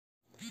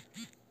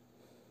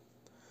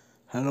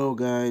Hello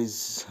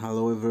guys,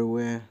 hello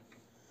everywhere.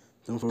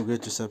 Don't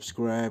forget to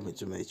subscribe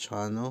to my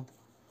channel.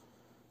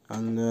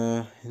 And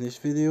in this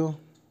video,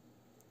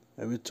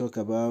 I will talk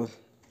about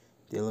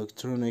the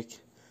electronic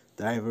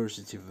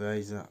diversity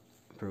visa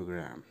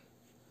program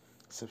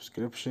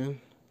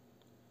subscription.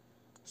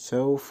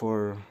 So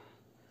for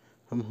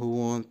who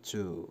want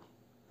to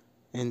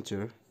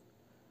enter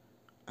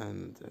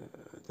and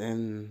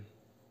then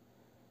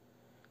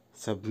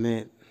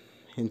submit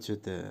into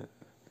the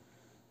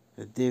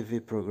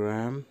DV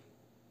program,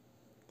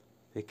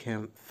 they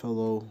can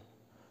follow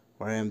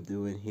what I'm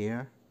doing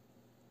here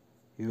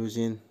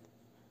using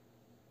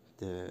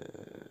the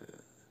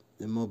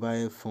the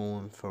mobile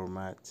phone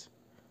format.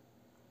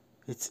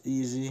 It's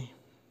easy,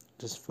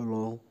 just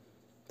follow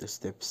the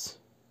steps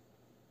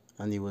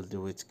and you will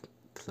do it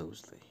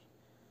closely.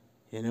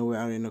 We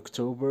are in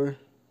October,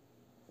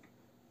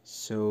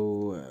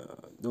 so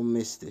don't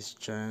miss this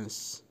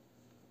chance.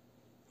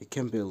 You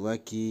can be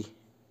lucky,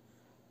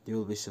 you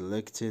will be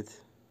selected,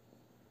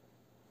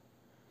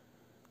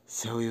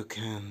 so you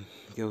can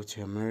go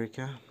to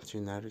America, to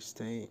United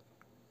States.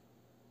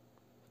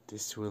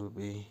 This will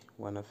be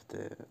one of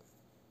the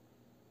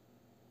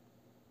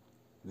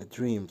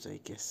dreams, I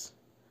guess,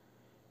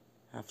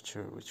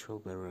 after which will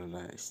be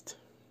realized.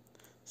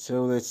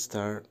 So let's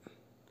start.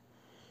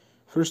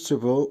 First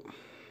of all,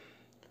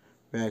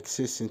 we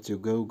access into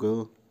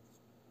Google,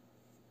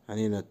 and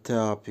in the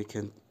top you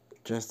can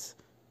just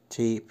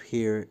type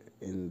here,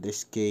 in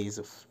this case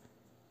of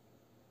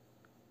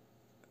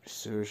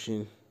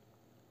searching,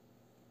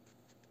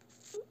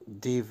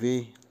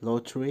 DV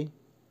lottery,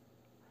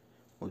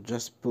 or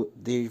just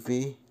put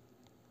DV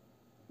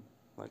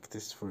like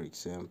this, for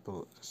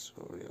example.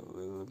 Sorry, a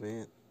little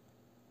bit.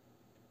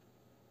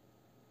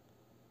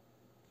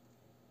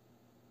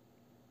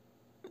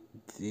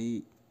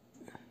 DV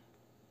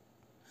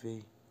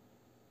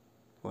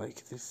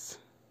like this.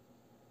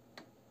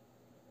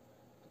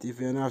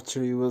 DV, and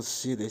after you will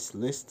see this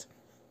list, you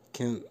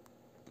can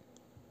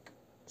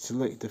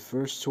select the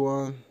first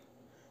one,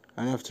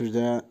 and after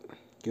that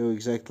go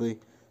exactly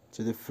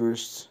to the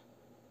first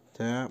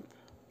tab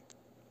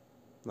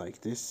like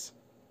this,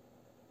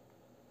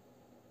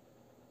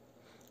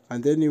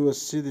 and then you will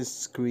see this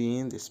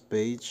screen, this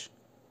page,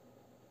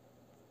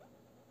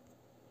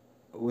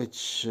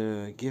 which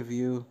give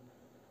you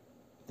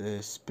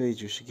this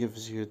page which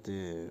gives you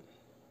the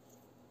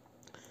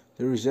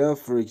result.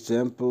 For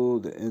example,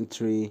 the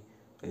entry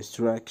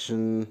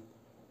instruction,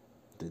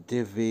 the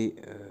DV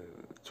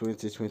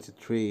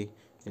 2023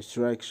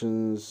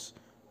 instructions,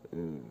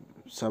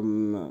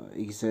 some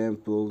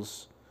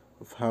examples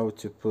of how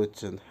to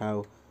put and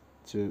how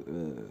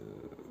to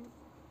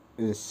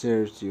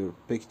insert your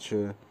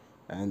picture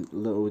and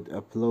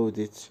upload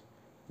it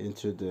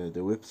into the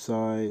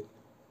website,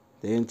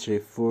 the entry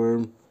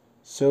form.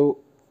 So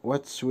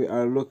what we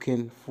are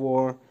looking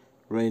for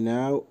right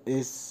now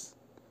is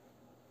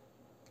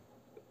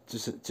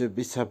to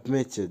be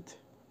submitted.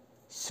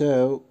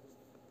 So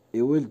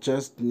you will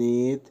just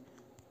need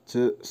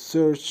to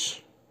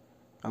search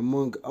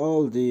among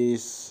all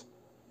these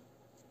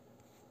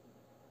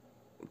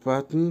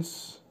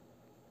buttons,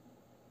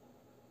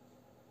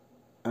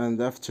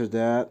 and after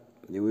that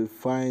you will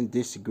find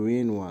this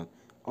green one.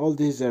 All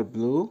these are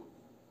blue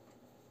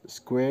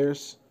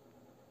squares.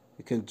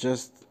 You can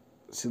just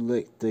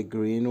select the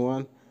green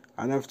one,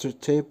 and after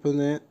tapping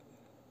it,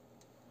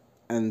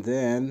 and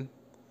then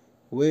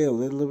wait a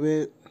little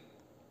bit,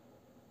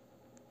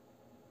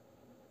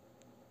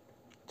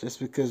 just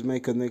because my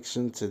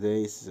connection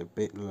today is a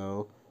bit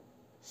low,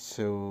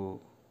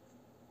 so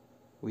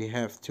we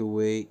have to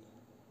wait.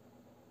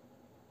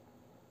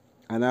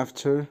 And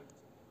after,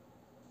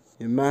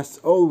 you must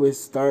always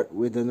start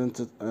with an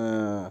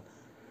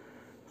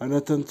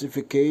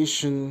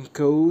authentication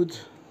code,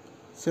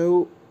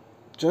 so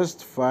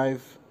just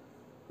 5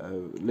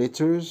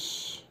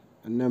 letters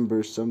and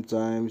numbers,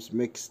 sometimes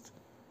mixed.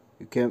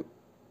 You can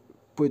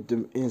put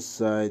them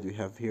inside. We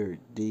have here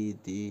D,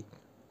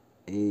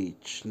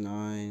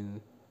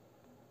 H9,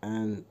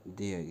 and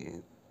D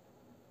again.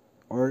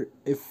 Or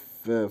if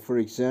for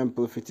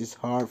example, if it is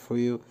hard for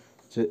you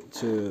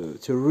to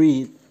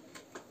read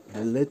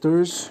the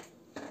letters,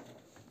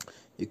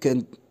 you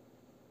can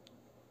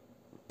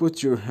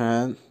put your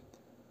hand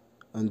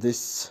on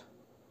this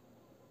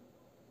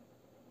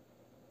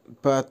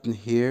button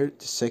here,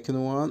 the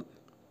second one,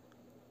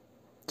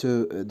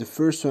 to the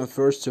first one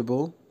first of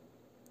all,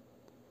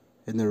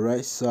 in the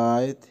right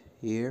side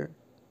here,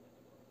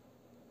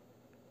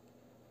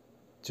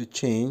 to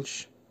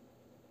change.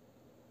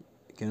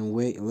 You can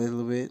wait a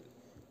little bit,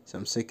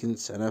 some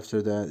seconds, and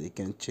after that you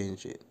can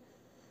change it.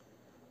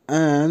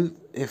 And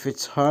if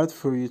it's hard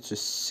for you to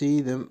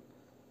see them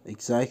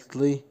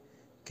exactly, you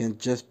can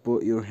just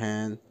put your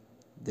hand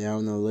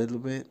down a little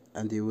bit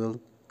and you will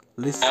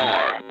listen.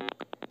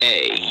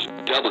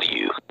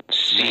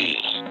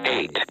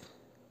 RAWC8.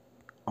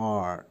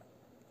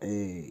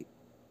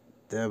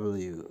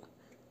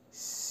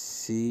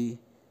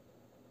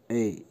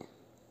 RAWC8.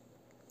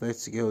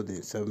 Let's go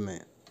then,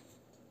 submit.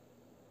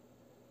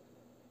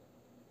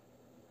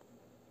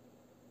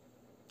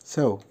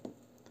 So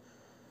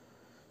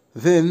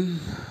then,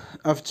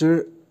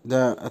 after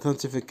the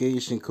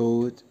authentication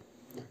code,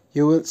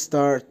 you will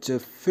start to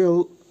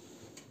fill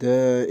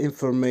the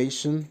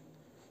information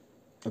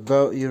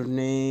about your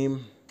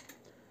name.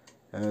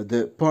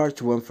 The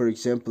part one, for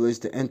example, is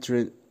the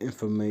entering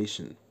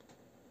information.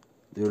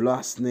 Your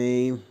last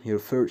name, your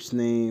first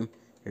name,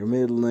 your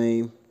middle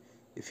name,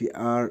 if you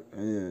have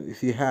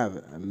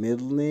a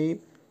middle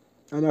name,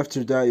 and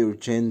after that your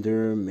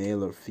gender,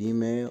 male or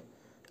female,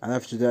 and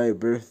after that your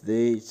birth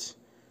date,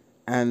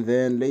 and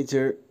then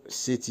later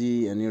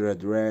city and your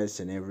address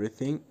and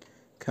everything,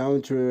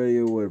 country where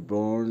you were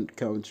born,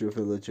 country of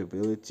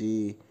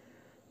eligibility,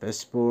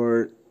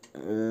 passport,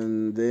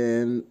 and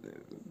then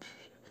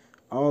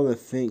all the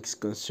things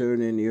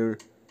concerning your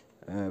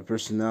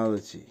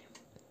personality.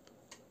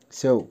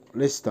 So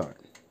let's start.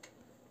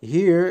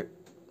 Here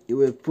you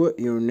will put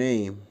your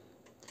name,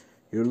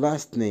 your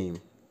last name,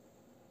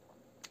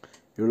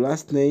 your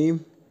last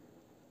name,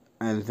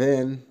 and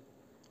then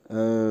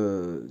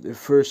the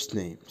first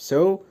name.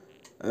 So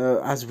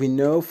as we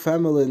know,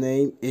 family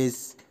name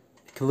is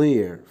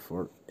clear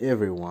for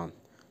everyone.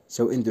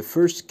 So in the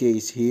first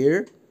case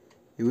here,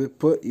 you will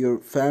put your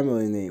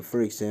family name.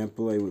 For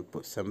example, I will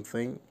put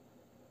something.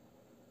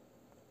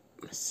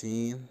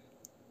 Scene.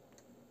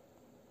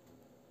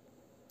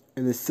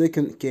 In the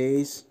second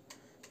case,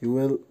 you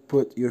will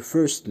put your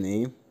first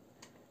name.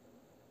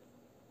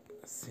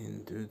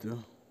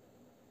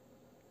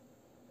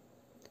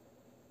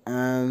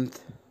 And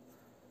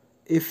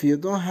if you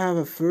don't have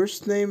a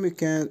first name, you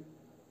can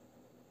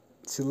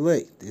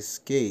select this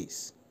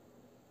case.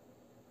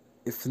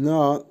 If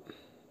not,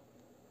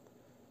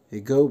 you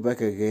go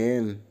back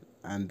again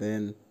and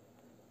then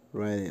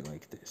write it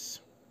like this.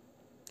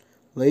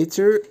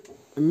 Later,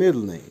 a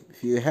middle name.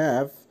 If you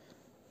have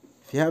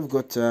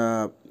got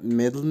a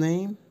middle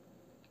name,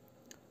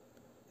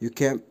 you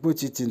can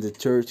put it in the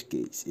third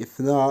case. If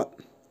not,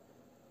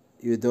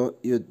 you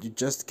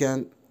just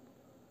can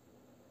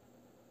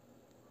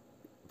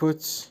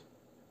put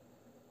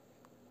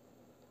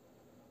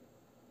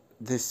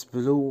this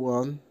blue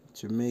one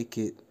to make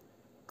it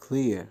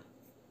clear,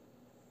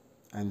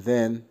 and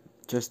then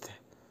just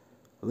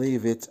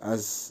leave it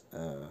as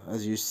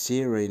you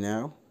see right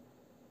now,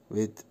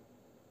 with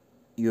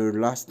your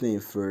last name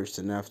first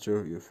and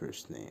after your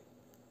first name.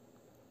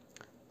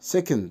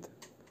 Second,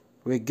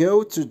 we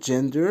go to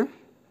gender,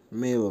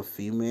 male or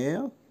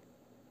female.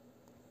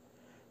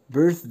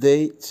 Birth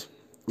date,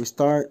 we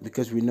start,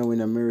 because we know in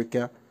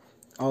America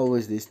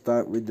always they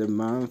start with the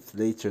month,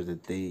 later the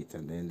date,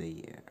 and then the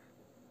year.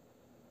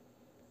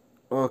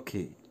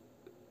 Okay,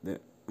 the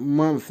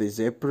month is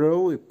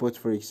April. We put,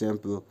 for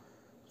example,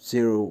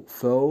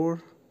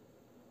 04.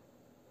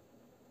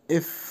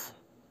 If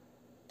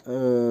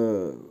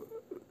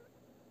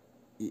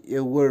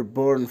you were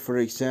born, for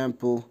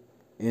example,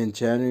 in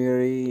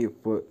January, you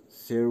put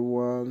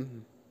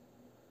 01.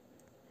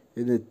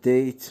 In the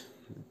date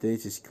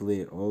is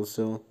clear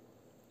also,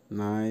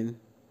 9.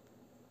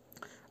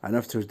 And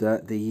after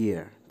that, the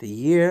year. The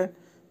year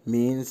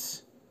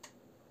means,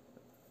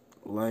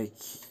 like,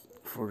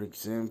 for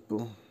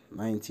example,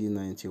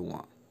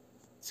 1991.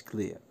 It's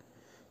clear.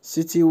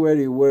 City where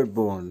you were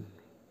born.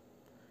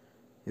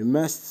 You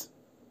must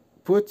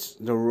put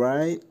the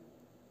right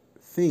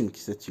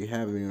things that you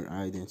have in your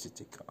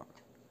identity card.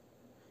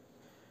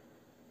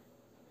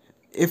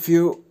 If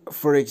you,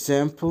 for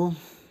example,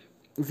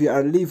 if you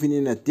are living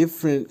in a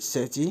different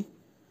city,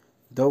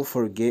 don't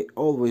forget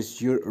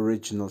always your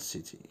original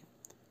city,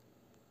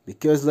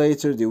 because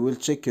later they will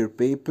check your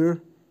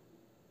paper.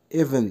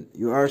 Even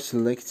you are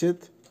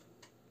selected,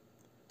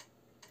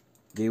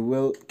 they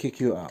will kick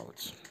you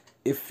out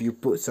if you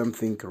put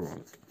something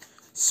wrong.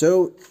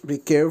 So be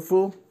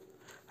careful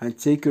and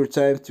take your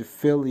time to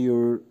fill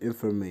your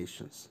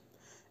informations.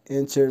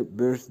 Enter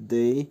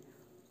birthday,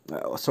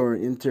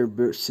 enter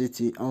birth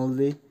city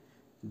only.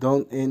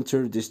 Don't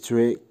enter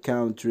district,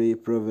 country,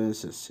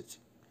 province, and city.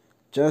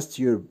 Just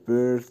your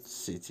birth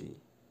city,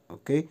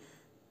 okay?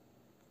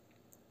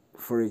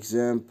 For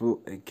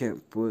example, I can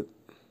put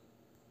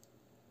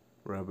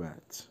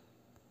Rabat,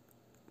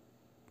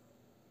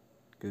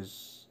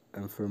 because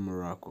I'm from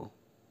Morocco.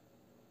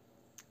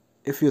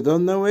 If you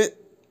don't know it,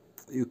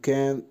 you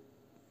can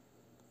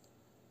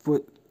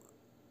put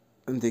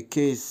in the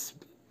case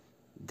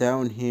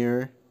down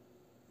here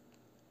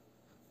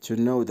to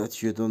know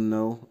that you don't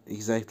know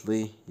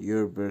exactly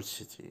your birth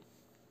city.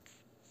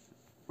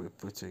 We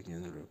put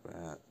again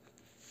Rabat.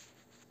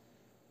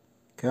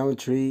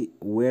 Country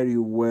where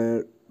you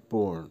were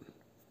born.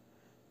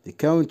 The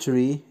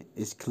country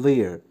is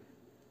clear.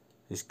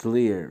 It's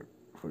clear.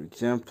 For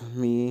example,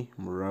 me,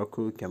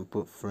 Morocco, you can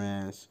put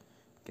France,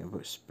 you can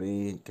put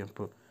Spain, you can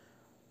put.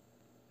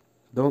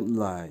 Don't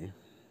lie.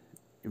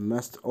 You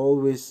must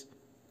always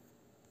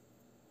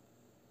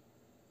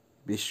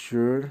be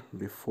sure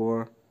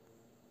before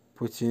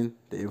putting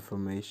the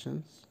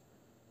informations.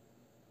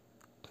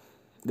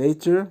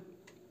 Later,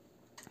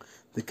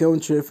 the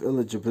country of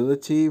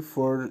eligibility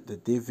for the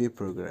DV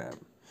program.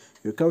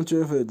 Your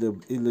country of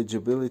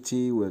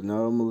eligibility will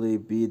normally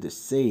be the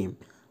same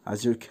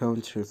as your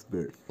country of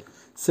birth.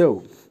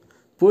 So,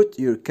 put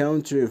your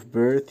country of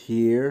birth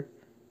here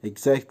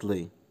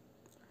exactly.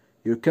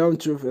 Your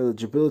country of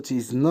eligibility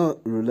is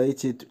not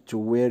related to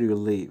where you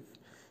live.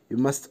 You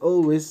must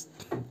always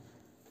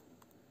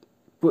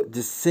put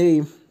the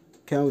same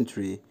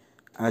country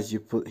as you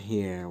put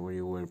here where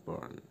you were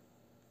born.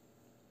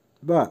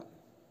 But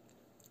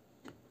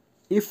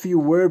if you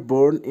were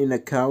born in a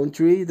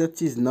country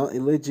that is not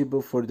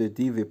eligible for the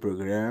DV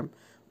program,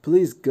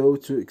 please go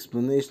to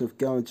explanation of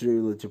country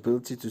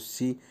eligibility to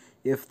see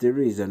if there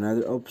is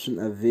another option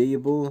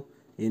available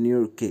in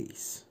your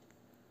case.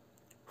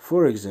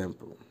 For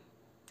example,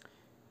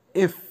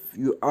 if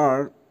you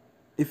are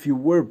if you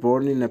were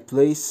born in a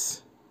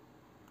place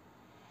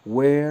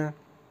where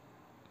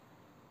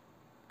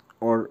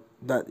or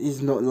that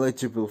is not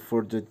eligible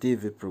for the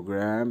DV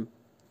program,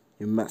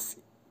 you must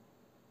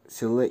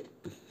select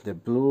the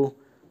blue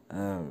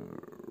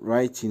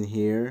right in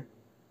here,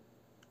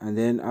 and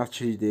then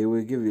actually they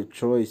will give you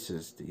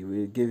choices, they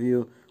will give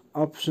you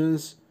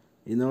options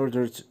in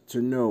order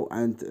to know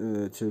and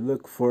to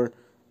look for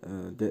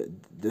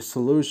the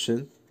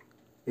solution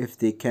if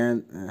they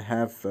can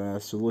have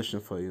a solution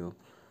for you.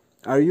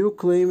 Are you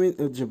claiming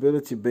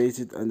eligibility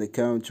based on the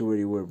country where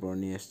you were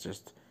born? Yes,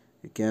 just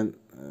you can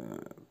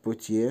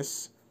put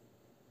yes.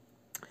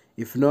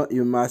 If not,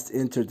 you must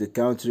enter the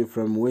country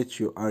from which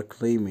you are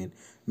claiming.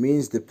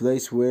 Means the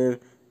place where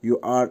you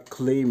are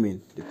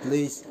claiming. The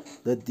place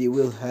that they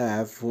will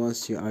have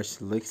once you are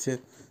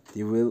selected.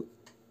 They will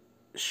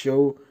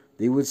show,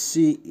 they will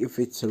see if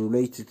it's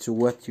related to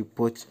what you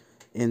put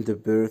in the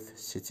birth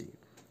city.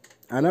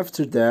 And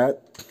after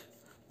that,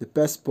 the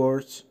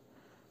passport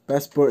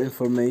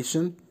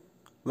information.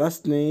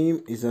 Last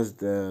name is as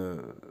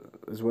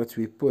what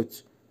we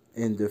put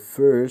in the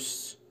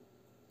first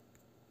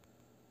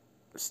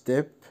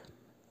step.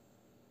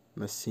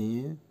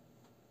 Massin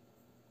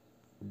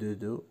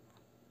Dodo.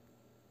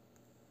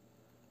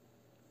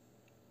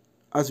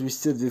 As we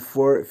said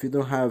before, if you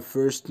don't have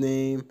first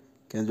name,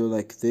 you can do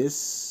like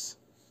this.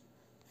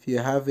 If you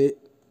have it,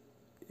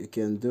 you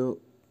can do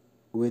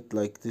it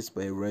like this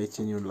by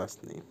writing your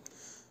last name.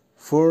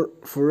 For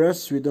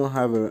us, we don't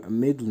have a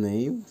middle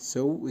name,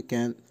 so we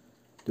can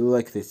do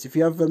like this. If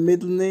you have a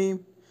middle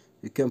name,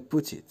 you can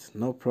put it,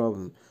 no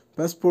problem.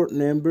 Passport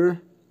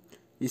number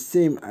is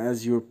same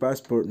as your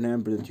passport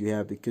number that you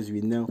have, because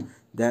we know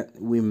that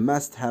we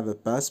must have a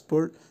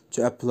passport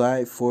to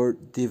apply for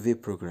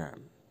DV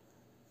program.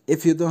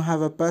 If you don't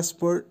have a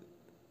passport,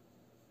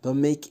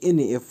 don't make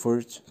any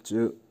effort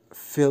to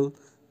fill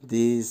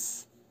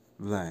these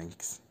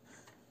blanks.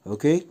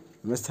 Okay,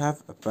 you must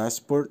have a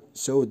passport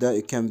so that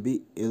you can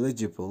be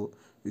eligible,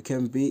 you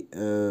can be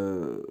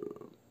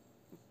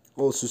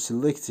also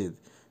selected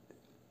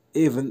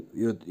even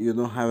you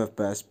don't have a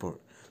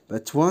passport.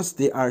 But once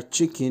they are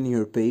checking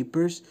your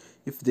papers,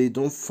 if they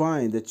don't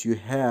find that you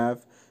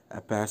have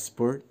a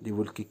passport, they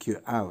will kick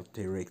you out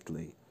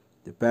directly.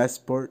 The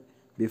passport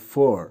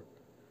before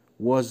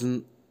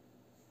wasn't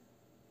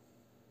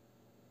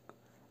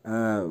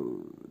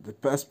the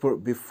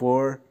passport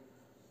before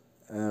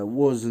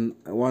wasn't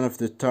one of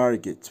the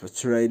targets,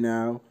 but right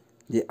now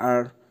they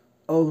are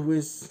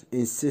always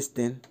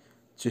insisting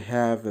to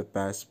have a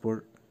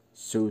passport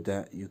so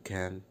that you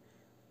can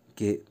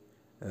get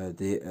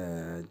the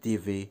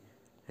DV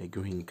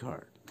green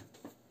card.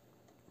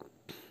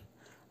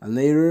 And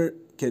later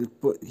can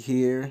put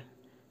here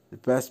the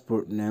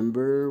passport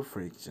number,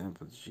 for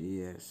example,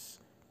 GS,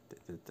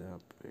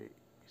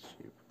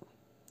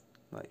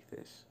 like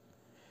this.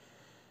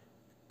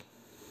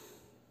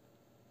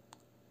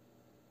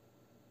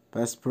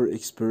 Passport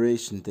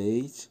expiration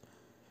date.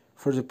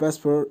 For the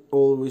passport,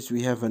 always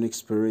we have an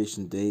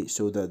expiration date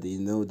so that they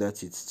know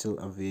that it's still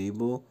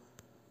available.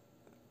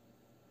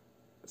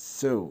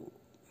 So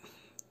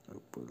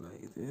I'll put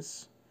like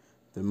this.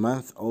 The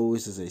month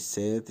always, as I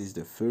said, is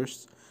the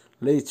first.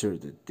 Later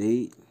the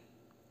date.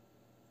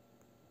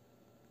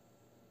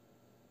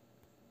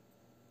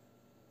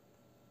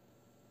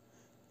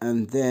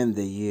 And then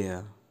the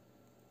year.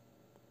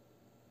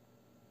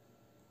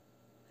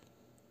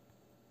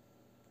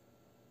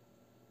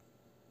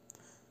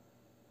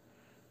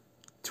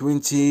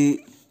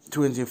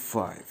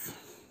 (2025).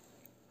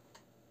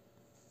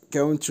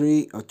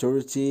 Country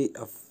authority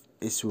of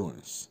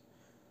issuance.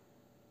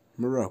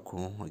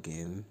 Morocco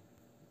again.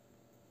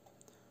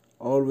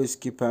 Always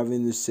keep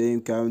having the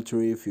same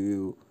country. If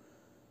you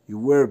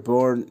were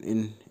born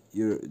in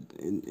your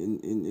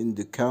in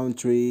the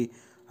country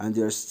and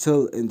you're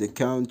still in the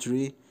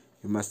country,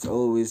 you must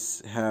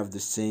always have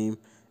the same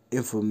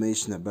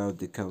information about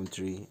the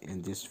country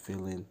in this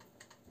filling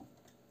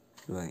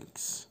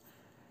blanks.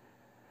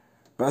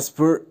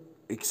 Passport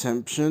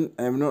exemption.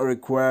 I am not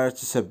required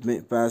to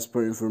submit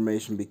passport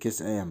information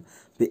because I am.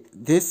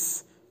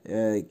 This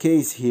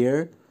case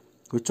here,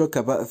 we talk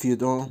about if you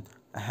don't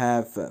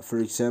have, for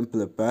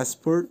example, a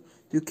passport,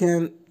 you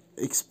can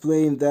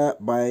explain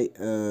that by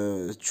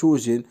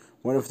choosing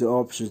one of the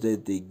options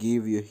that they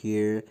give you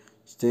here.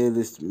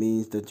 Stateless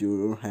means that you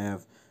don't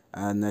have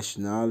a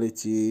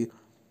nationality,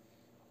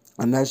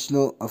 a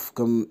national of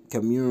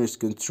communist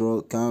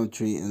controlled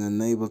country, and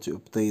unable to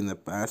obtain a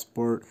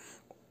passport.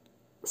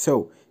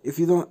 So if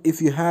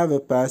you have a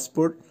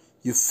passport,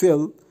 you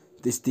fill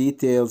these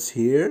details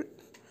here.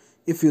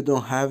 If you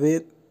don't have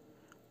it,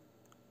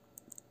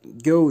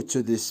 go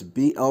to this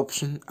B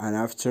option and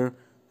after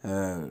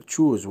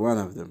choose one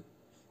of them.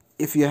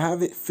 If you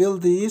have it, fill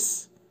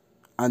these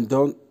and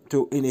don't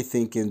do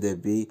anything in the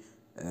B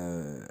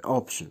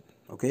option.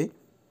 Okay.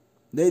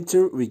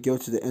 Later we go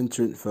to the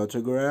entrant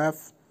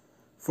photograph.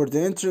 For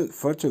the entrant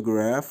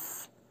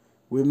photograph,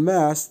 we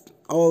must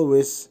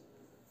always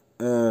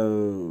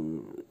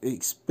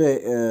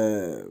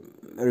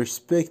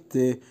respect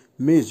the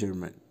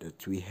measurement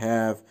that we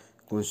have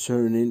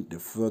concerning the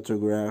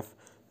photograph,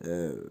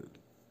 the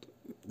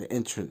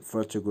entrant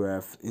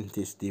photograph in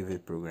this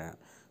DV program,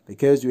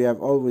 because we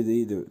have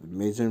already the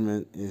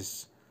measurement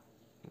is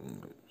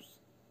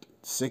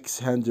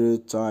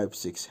 600 type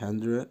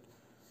 600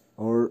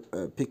 or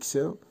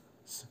pixel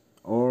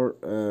or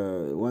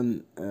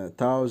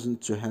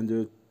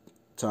 1200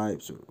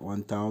 types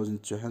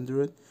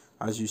 1200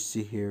 as you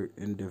see here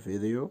in the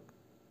video.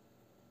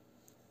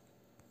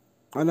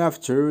 And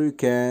after you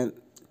can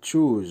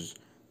choose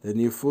the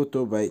new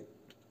photo by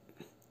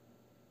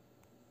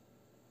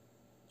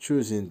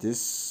choosing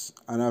this,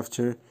 and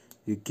after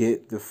you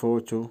get the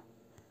photo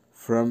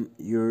from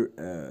your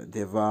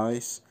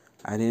device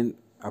and then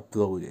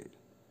upload it.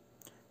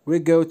 We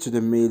go to the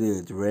mailing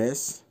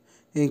address.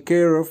 In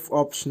care of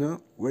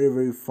optional,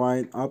 wherever you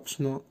find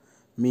optional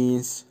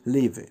means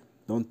leave it,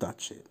 don't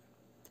touch it.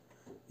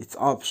 It's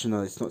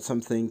optional, it's not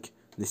something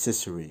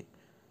necessary.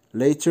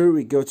 Later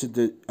we go to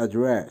the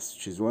address,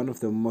 which is one of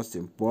the most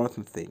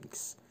important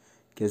things,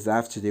 because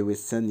after they will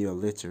send you a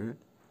letter.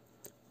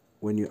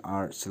 When you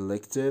are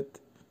selected,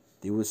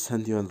 they will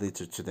send you a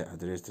letter to the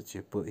address that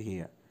you put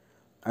here.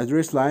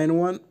 Address line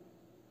 1,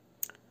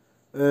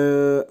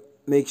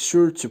 make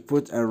sure to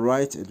put a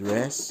right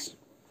address.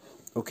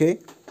 Okay,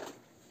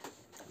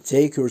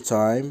 take your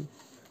time.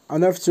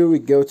 And after we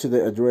go to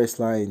the address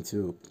line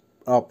 2,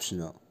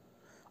 optional.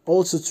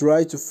 Also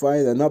try to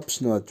find an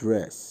optional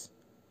address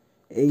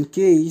in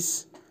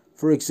case,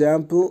 for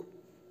example,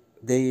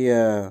 they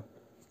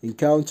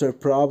encounter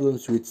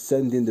problems with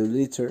sending the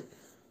letter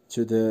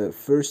to the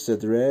first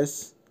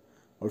address,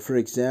 or for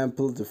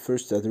example the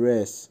first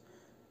address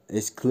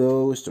is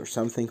closed or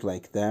something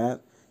like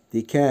that.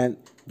 They can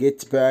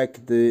get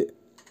back the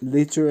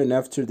letter and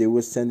after they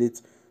will send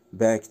it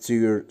back to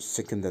your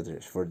second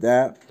address. For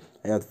that,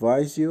 I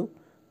advise you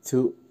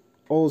to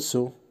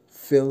also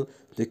fill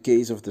the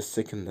case of the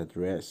second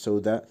address so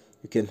that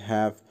you can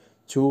have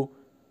two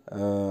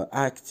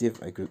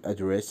active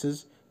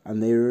addresses,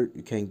 and later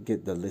you can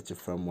get the letter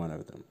from one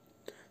of them.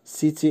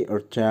 City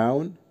or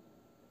town,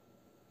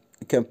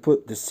 you can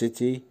put the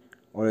city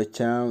or a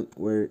town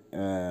where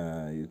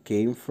you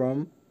came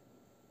from,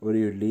 where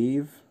you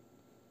live.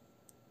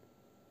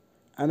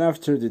 And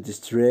after the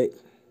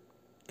district,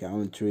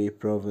 country,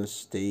 province,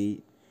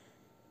 state,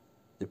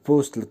 the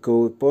postal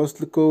code.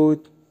 Postal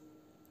code,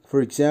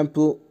 for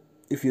example,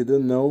 if you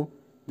don't know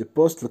the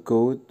postal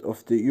code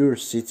of your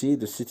city,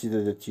 the city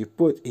that you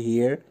put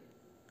here,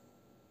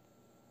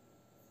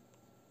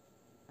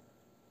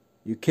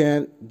 you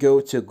can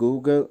go to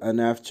Google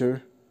and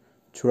after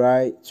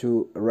try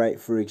to write,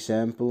 for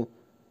example,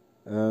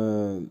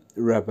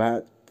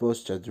 Rabat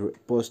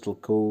postal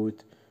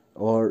code,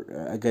 or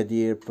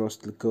Agadir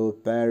postal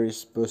code,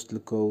 Paris postal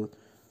code,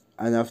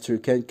 and after you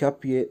can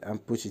copy it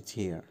and put it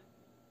here.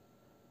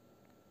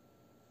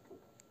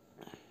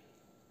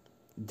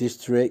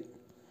 District,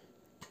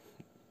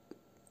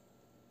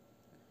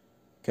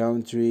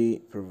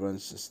 country,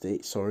 province,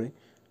 state, sorry.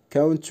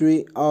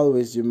 Country,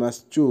 always you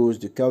must choose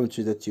the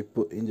country that you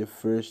put in the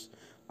first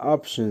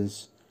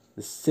options.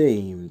 The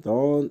same,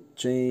 don't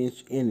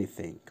change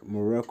anything.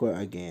 Morocco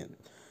again.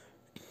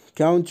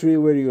 Country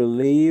where you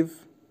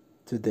live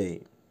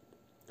today.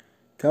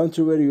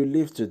 Country where you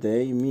live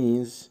today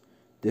means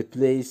the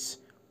place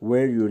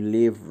where you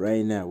live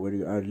right now, where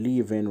you are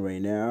living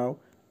right now.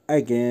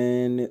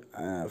 Again,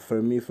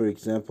 for me, for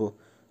example,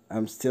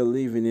 I'm still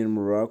living in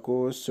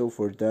Morocco, so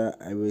for that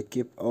I will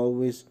keep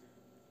always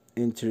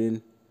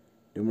entering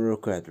the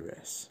Morocco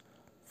address.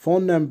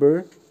 Phone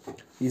number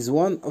is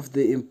one of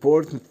the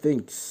important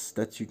things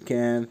that you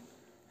can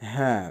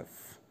have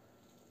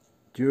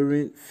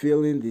during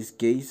filling these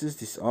cases.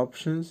 These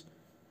options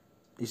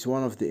is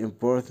one of the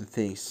important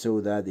things so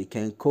that they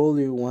can call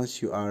you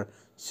once you are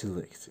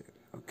selected.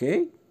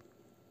 Okay,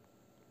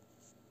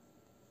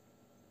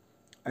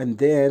 and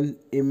then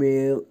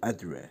email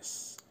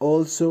address.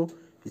 Also,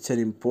 it's an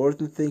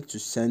important thing to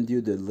send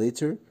you the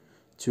letter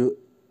to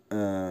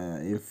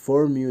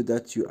inform you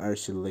that you are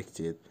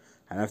selected,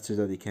 and after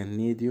that they can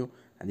need you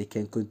and they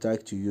can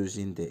contact you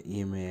using the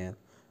email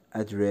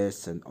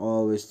address. And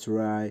always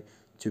try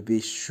to be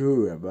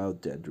sure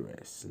about the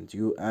address, and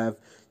you have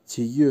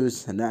to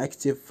use an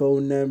active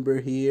phone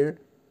number here.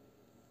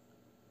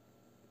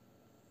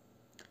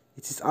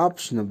 It is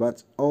optional,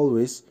 but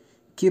always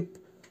keep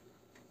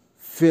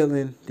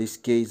filling this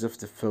case of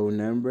the phone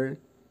number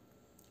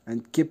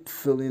and keep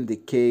filling the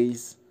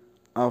case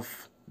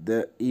of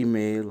the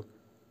email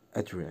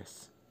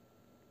address.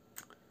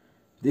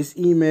 This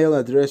email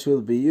address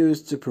will be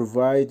used to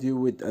provide you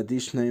with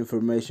additional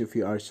information if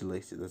you are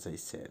selected, as I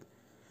said.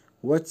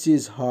 What's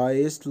his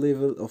highest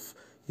level of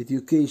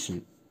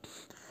education?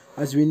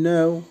 As we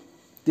know,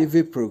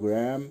 TV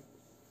program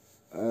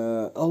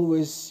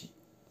always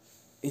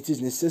it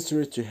is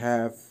necessary to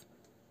have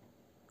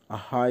a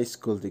high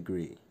school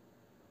degree.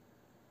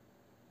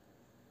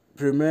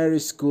 Primary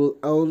school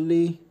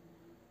only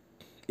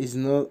is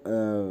not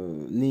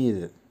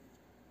needed.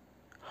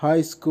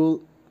 High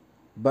school,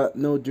 but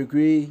no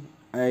degree.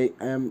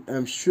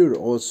 I'm sure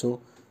also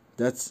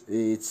that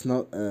it's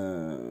not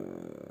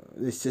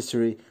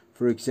necessary.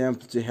 For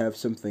example, to have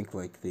something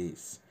like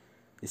this,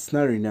 it's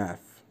not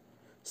enough.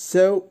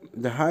 So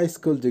the high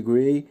school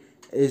degree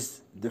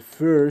is the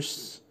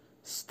first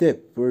step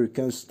where you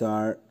can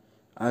start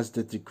as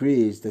the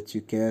degrees that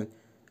you can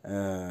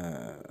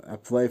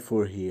apply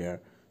for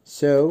here.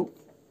 So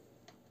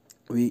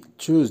we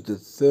choose the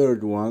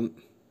third one,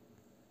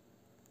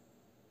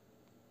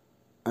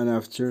 and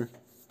after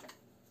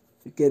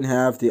you can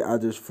have the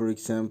others, for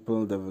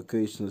example the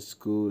vocational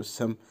school,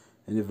 some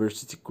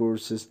university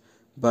courses,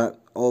 but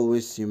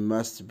always you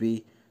must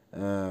be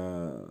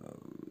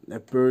a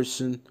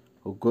person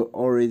who got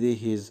already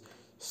his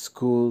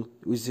school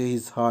with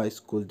his high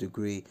school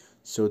degree,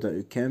 so that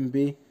you can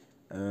be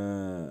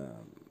uh,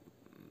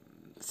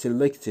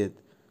 selected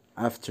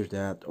after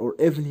that. Or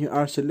even you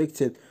are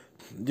selected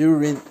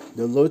during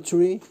the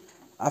lottery,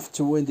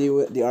 after when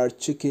they are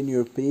checking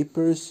your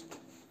papers,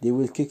 they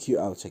will kick you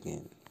out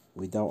again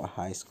without a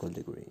high school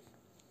degree.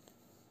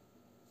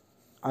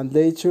 And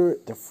later,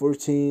 the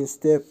 14th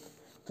step,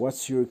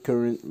 what's your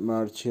current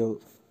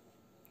marital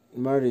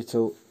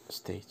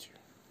status?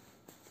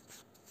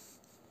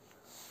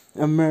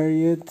 I'm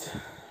married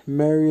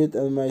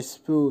and my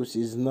spouse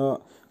is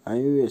not a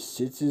US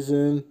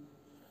citizen.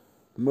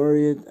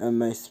 Married and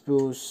my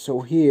spouse.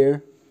 So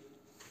here,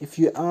 if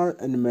you are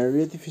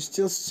unmarried, if you're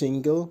still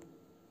single,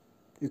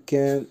 you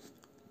can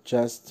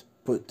just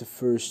put the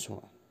first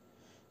one.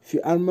 If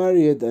you are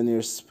married and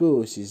your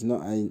spouse is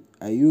not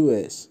a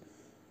US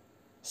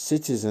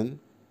citizen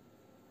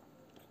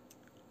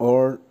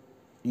or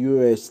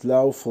US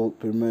lawful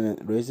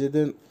permanent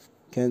resident,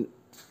 can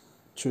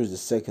choose the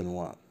second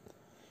one.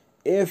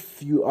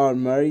 If you are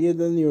married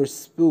and your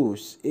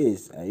spouse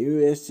is a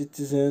US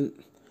citizen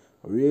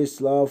or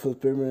US lawful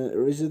permanent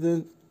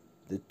resident,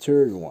 the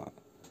third one.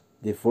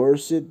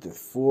 Divorced, the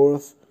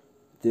fourth,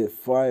 the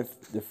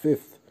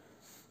fifth,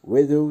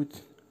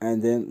 widowed,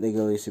 and then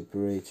legally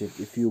separated.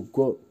 If you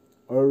got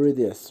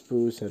already a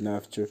spouse and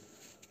after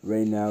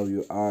right now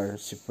you are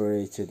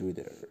separated with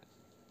her.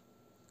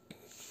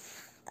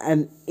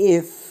 And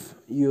if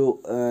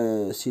you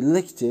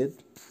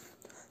selected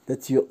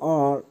that you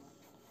are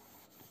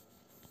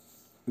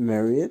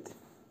married,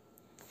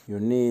 you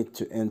need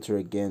to enter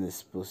again the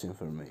spouse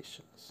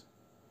informations.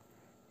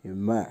 You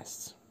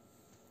must,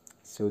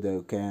 so that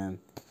you can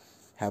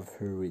have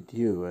her with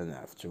you and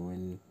after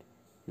when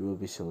you will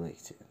be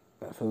selected.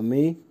 But for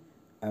me,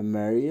 I'm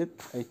married.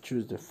 I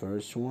choose the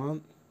first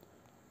one,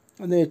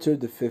 and later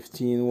the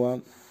 15th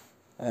one,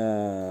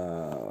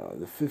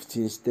 the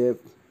 15th step.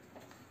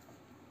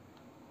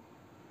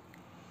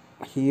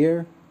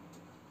 Here,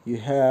 you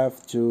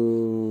have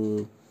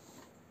to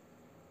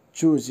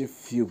choose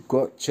if you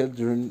got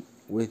children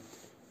with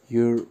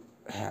your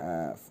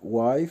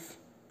wife.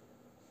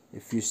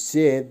 If you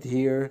said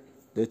here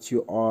that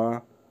you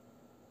are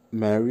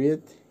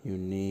married, you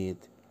need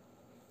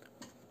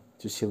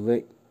to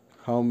select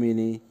how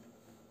many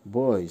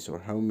boys or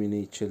how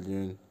many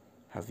children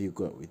have you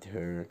got with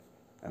her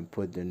and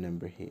put the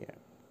number here.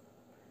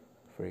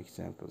 For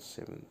example,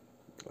 7,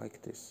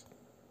 like this.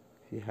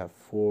 If you have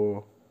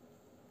 4,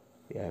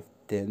 you have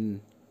 10,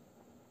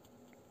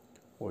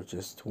 or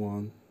just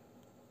 1.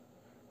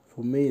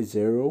 For me,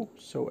 0,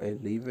 so I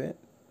leave it.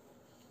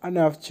 And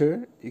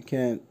after, you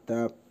can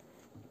tap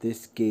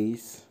this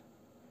case,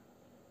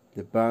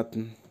 the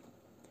button,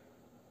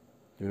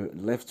 the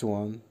left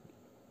one,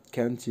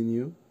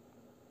 continue,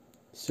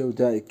 so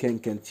that it can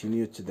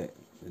continue to the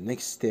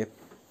next step,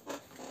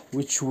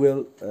 which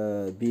will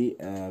be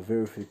a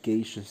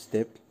verification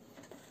step.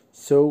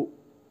 So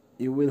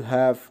you will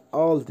have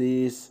all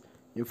these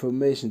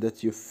information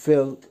that you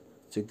fill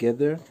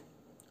together,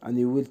 and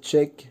you will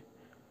check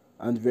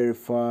and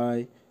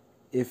verify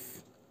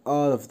if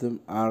all of them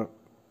are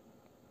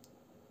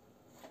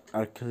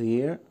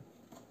clear.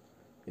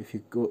 If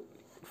you go,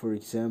 for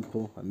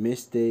example, a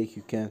mistake,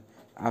 you can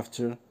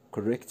after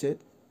correct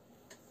it.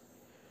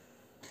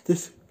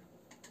 This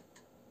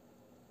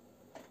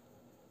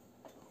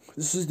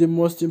is the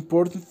most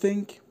important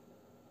thing,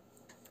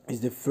 is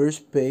the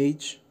first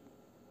page,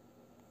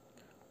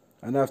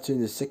 and after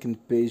in the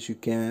second page you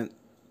can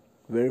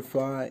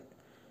verify,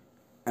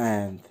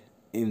 and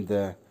in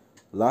the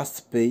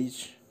last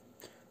page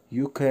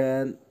you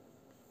can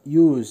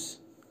use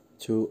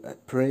to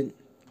print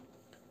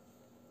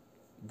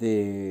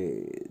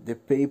the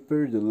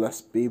paper, the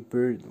last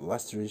paper, the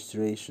last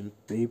registration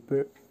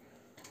paper,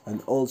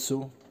 and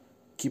also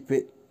keep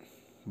it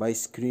by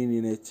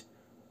screening it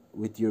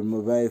with your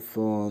mobile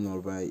phone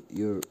or by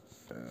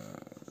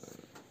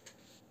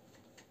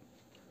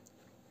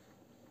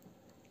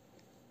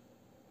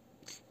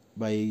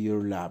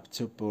your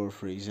laptop, or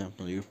for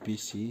example your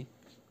PC,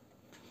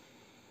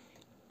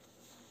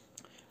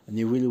 and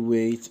you will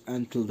wait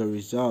until the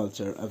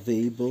results are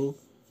available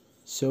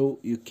so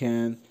you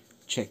can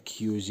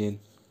check using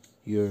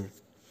your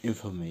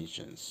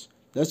informations.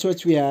 That's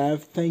what we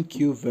have. Thank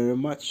you very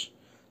much,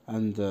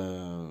 and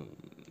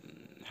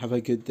have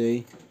a good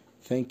day.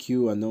 Thank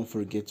you, and don't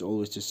forget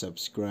always to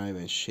subscribe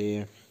and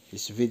share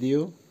this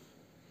video.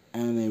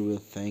 And I will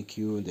thank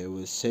you, and I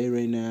will say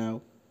right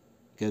now,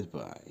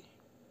 goodbye.